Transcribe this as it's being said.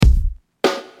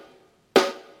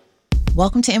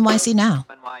Welcome to NYC Now,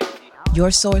 your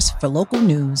source for local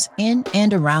news in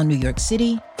and around New York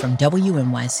City from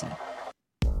WNYC.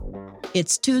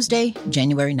 It's Tuesday,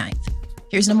 January 9th.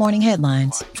 Here's the morning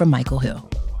headlines from Michael Hill.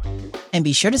 And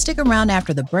be sure to stick around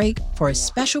after the break for a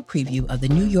special preview of the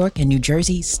New York and New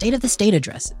Jersey State of the State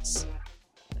addresses.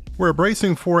 We're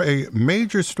bracing for a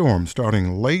major storm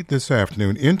starting late this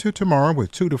afternoon into tomorrow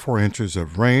with 2 to 4 inches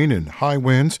of rain and high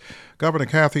winds. Governor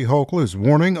Kathy Hochul is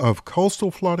warning of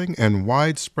coastal flooding and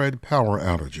widespread power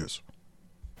outages.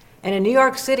 And in New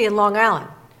York City and Long Island,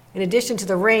 in addition to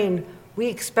the rain, we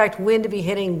expect wind to be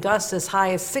hitting gusts as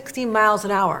high as 60 miles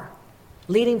an hour,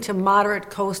 leading to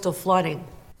moderate coastal flooding.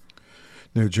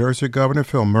 New Jersey Governor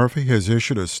Phil Murphy has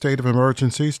issued a state of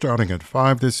emergency starting at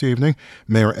 5 this evening.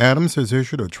 Mayor Adams has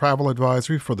issued a travel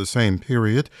advisory for the same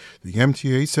period. The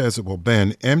MTA says it will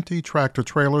ban empty tractor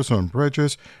trailers on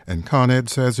bridges, and Con Ed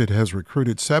says it has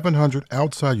recruited 700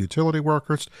 outside utility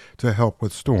workers to help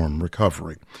with storm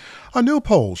recovery. A new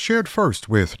poll shared first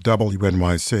with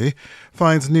WNYC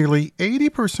finds nearly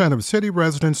 80% of city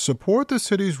residents support the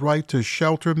city's right to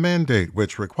shelter mandate,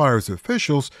 which requires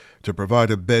officials to provide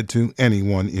a bed to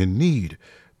anyone in need.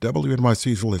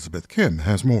 WNYC's Elizabeth Kim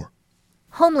has more.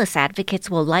 Homeless advocates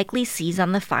will likely seize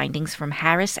on the findings from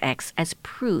Harris-X as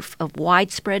proof of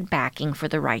widespread backing for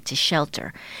the right to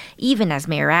shelter, even as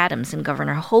Mayor Adams and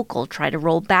Governor Hochul try to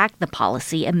roll back the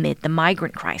policy amid the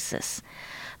migrant crisis.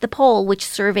 The poll, which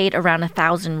surveyed around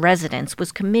 1,000 residents,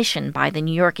 was commissioned by the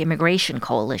New York Immigration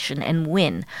Coalition and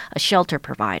WIN, a shelter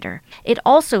provider. It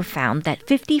also found that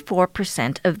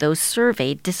 54% of those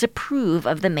surveyed disapprove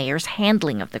of the mayor's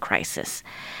handling of the crisis.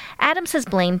 Adams has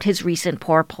blamed his recent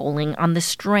poor polling on the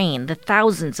strain the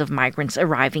thousands of migrants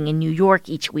arriving in New York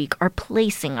each week are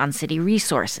placing on city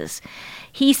resources.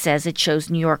 He says it shows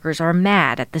New Yorkers are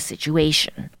mad at the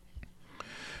situation.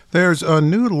 There's a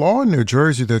new law in New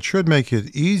Jersey that should make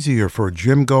it easier for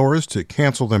gym goers to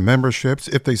cancel their memberships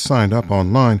if they signed up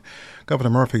online. Governor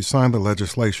Murphy signed the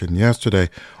legislation yesterday.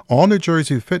 All New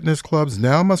Jersey fitness clubs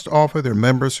now must offer their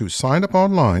members who sign up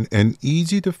online an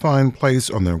easy-to-find place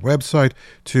on their website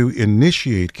to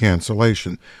initiate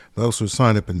cancellation. Those who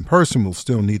sign up in person will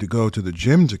still need to go to the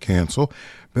gym to cancel.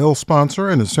 Bill sponsor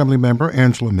and Assemblymember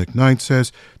Angela McKnight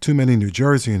says too many New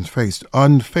Jerseyans faced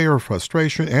unfair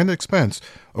frustration and expense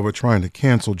over trying to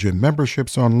cancel gym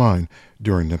memberships online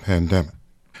during the pandemic.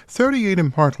 38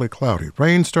 and partly cloudy.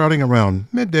 Rain starting around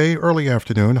midday, early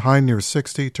afternoon, high near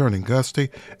 60, turning gusty,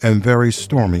 and very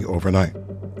stormy overnight.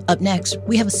 Up next,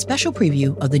 we have a special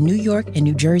preview of the New York and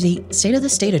New Jersey State of the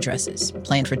State addresses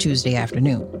planned for Tuesday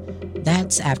afternoon.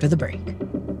 That's after the break.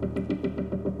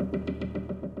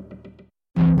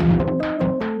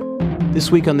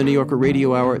 This week on the New Yorker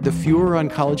Radio Hour, the furor on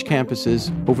college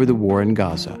campuses over the war in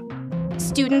Gaza.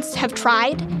 Students have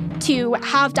tried to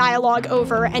have dialogue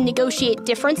over and negotiate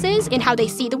differences in how they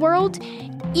see the world,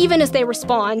 even as they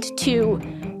respond to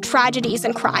tragedies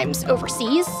and crimes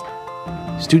overseas.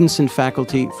 Students and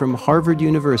faculty from Harvard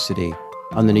University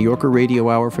on the New Yorker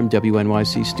Radio Hour from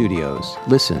WNYC Studios.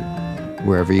 Listen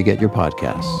wherever you get your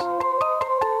podcasts.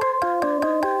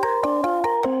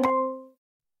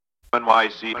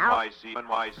 NYC.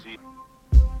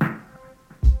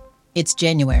 It's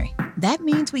January. That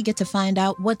means we get to find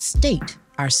out what state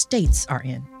our states are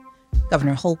in.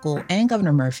 Governor Hochul and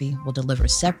Governor Murphy will deliver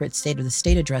separate State of the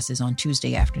State addresses on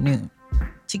Tuesday afternoon.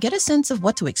 To get a sense of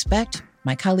what to expect,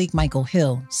 my colleague Michael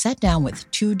Hill sat down with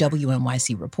two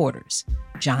WNYC reporters,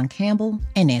 John Campbell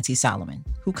and Nancy Solomon,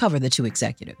 who cover the two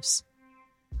executives.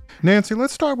 Nancy,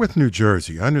 let's start with New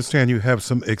Jersey. I understand you have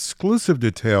some exclusive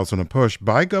details on a push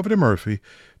by Governor Murphy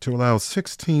to allow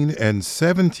 16 and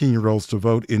 17-year-olds to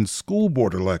vote in school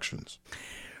board elections.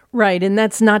 Right, and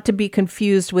that's not to be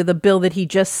confused with a bill that he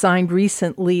just signed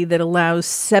recently that allows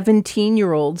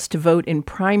 17-year-olds to vote in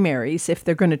primaries if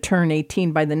they're going to turn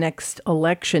 18 by the next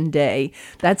election day.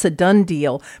 That's a done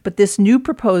deal. But this new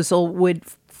proposal would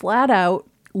flat out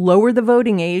lower the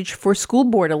voting age for school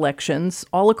board elections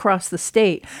all across the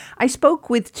state. I spoke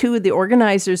with two of the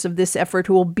organizers of this effort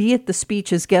who will be at the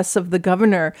speech as guests of the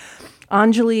governor.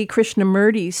 Anjali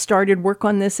Krishnamurti started work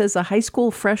on this as a high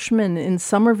school freshman in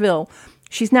Somerville.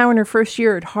 She's now in her first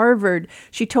year at Harvard.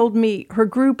 She told me her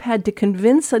group had to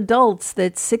convince adults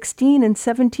that 16 and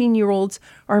 17-year-olds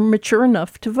are mature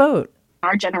enough to vote.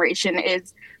 Our generation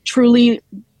is truly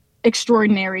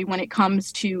extraordinary when it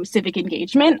comes to civic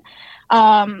engagement.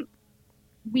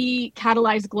 We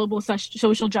catalyze global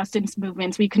social justice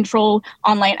movements. We control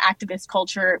online activist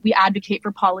culture. We advocate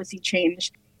for policy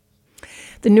change.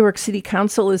 The Newark City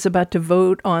Council is about to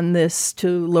vote on this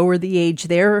to lower the age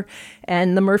there,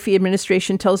 and the Murphy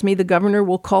administration tells me the governor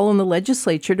will call on the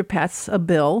legislature to pass a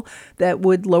bill that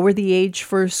would lower the age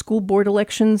for school board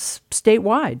elections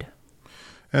statewide.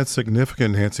 That's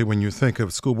significant, Nancy, when you think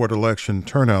of school board election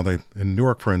turnout. In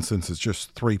Newark, for instance, it's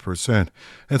just 3%.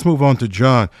 Let's move on to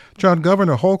John. John,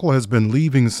 Governor Hochul has been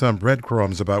leaving some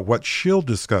breadcrumbs about what she'll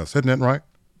discuss, isn't it right?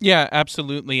 Yeah,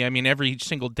 absolutely. I mean, every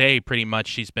single day, pretty much,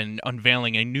 she's been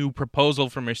unveiling a new proposal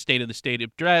from her State of the State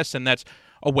address, and that's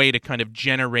a way to kind of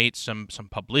generate some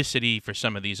publicity for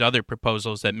some of these other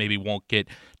proposals that maybe won't get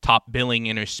top billing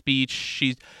in her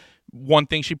speech. One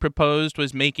thing she proposed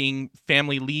was making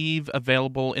family leave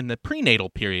available in the prenatal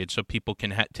period so people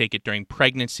can take it during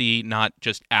pregnancy, not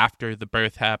just after the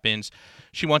birth happens.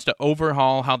 She wants to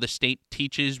overhaul how the state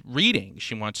teaches reading.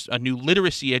 She wants a new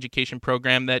literacy education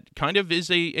program that kind of is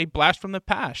a blast from the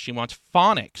past. She wants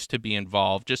phonics to be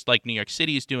involved, just like New York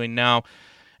City is doing now.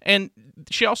 And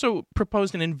she also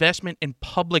proposed an investment in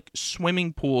public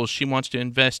swimming pools. She wants to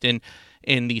invest in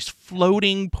these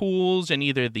floating pools in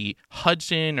either the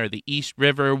Hudson or the East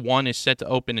River. One is set to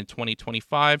open in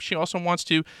 2025. She also wants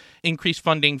to increase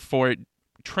funding for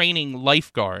training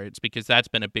lifeguards because that's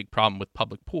been a big problem with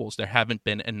public pools. There haven't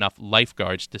been enough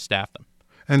lifeguards to staff them.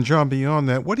 And John, beyond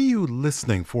that, what are you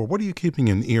listening for? What are you keeping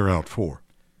an ear out for?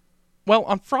 Well,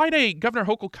 on Friday, Governor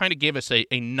Hochul kind of gave us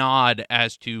a nod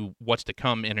as to what's to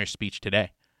come in her speech today.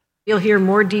 You'll hear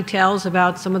more details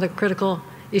about some of the critical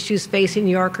issues facing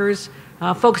New Yorkers,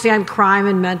 focusing on crime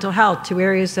and mental health, two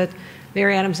areas that Mayor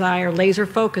Adams and I are laser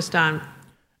focused on.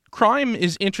 Crime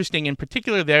is interesting in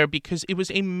particular there because it was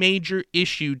a major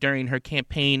issue during her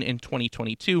campaign in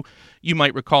 2022. You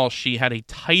might recall she had a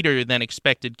tighter than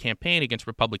expected campaign against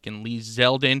Republican Lee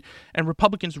Zeldin, and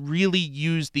Republicans really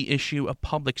used the issue of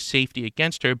public safety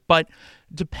against her. But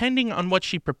depending on what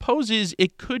she proposes,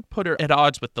 it could put her at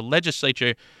odds with the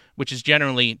legislature, which is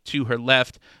generally to her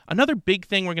left. Another big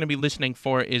thing we're going to be listening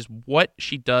for is what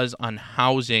she does on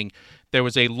housing. There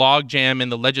was a logjam in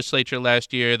the legislature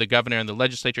last year. The governor and the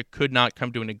legislature could not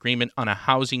come to an agreement on a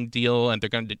housing deal, and they're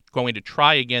going to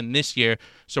try again this year.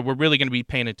 So we're really going to be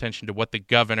paying attention to what the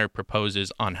governor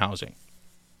proposes on housing.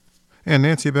 And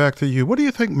Nancy, back to you. What do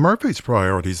you think Murphy's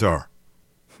priorities are?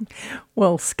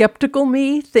 Well, skeptical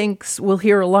me thinks we'll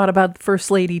hear a lot about First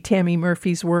Lady Tammy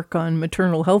Murphy's work on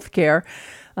maternal health care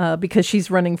because she's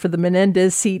running for the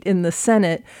Menendez seat in the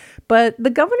Senate. But the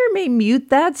governor may mute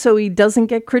that so he doesn't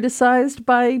get criticized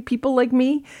by people like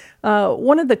me.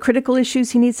 One of the critical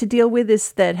issues he needs to deal with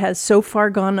is that has so far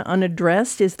gone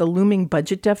unaddressed is the looming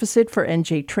budget deficit for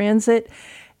NJ Transit.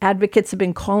 Advocates have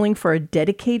been calling for a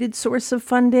dedicated source of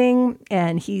funding,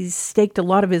 and he's staked a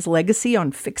lot of his legacy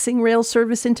on fixing rail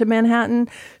service into Manhattan.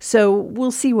 So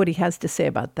we'll see what he has to say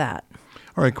about that.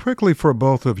 All right, quickly for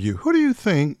both of you, who do you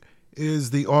think is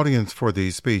the audience for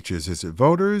these speeches? Is it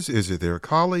voters? Is it their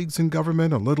colleagues in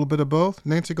government? A little bit of both?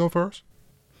 Nancy, go first.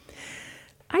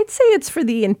 I'd say it's for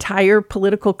the entire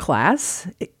political class.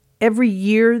 Every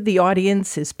year, the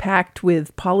audience is packed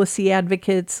with policy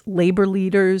advocates, labor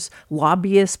leaders,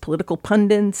 lobbyists, political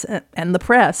pundits, and the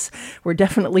press. We're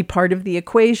definitely part of the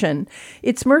equation.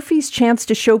 It's Murphy's chance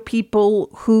to show people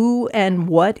who and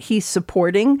what he's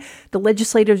supporting. The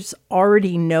legislators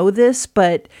already know this,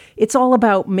 but it's all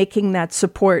about making that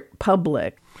support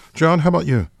public. John, how about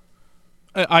you?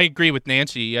 I agree with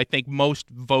Nancy. I think most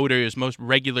voters, most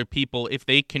regular people, if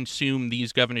they consume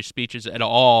these governor's speeches at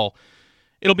all,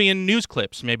 it'll be in news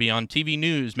clips, maybe on TV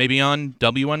news, maybe on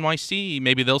WNYC.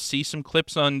 Maybe they'll see some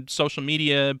clips on social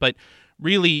media. But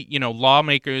really,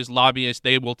 lawmakers, lobbyists,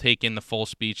 they will take in the full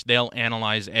speech. They'll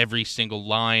analyze every single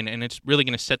line, and it's really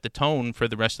going to set the tone for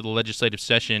the rest of the legislative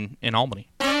session in Albany.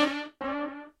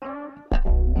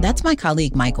 That's my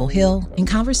colleague Michael Hill in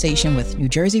conversation with New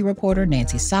Jersey reporter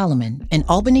Nancy Solomon and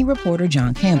Albany reporter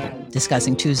John Campbell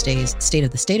discussing Tuesday's State of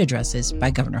the State addresses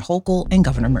by Governor Hochul and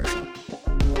Governor Murphy.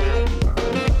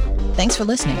 Thanks for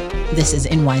listening. This is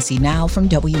NYC Now from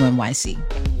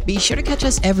WNYC. Be sure to catch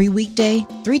us every weekday,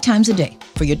 3 times a day,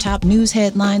 for your top news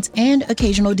headlines and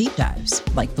occasional deep dives,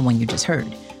 like the one you just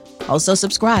heard. Also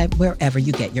subscribe wherever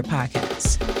you get your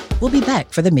podcasts. We'll be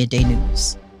back for the midday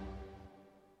news.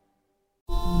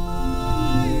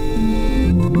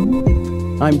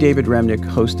 I'm David Remnick,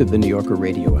 host of the New Yorker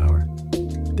Radio Hour.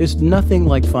 There's nothing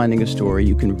like finding a story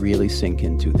you can really sink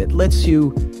into that lets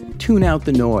you tune out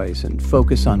the noise and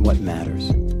focus on what matters.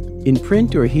 In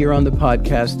print or here on the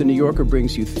podcast, The New Yorker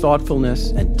brings you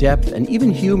thoughtfulness and depth and even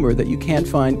humor that you can't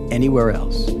find anywhere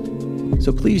else.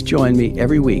 So please join me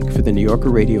every week for the New Yorker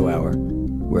Radio Hour,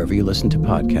 wherever you listen to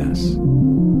podcasts.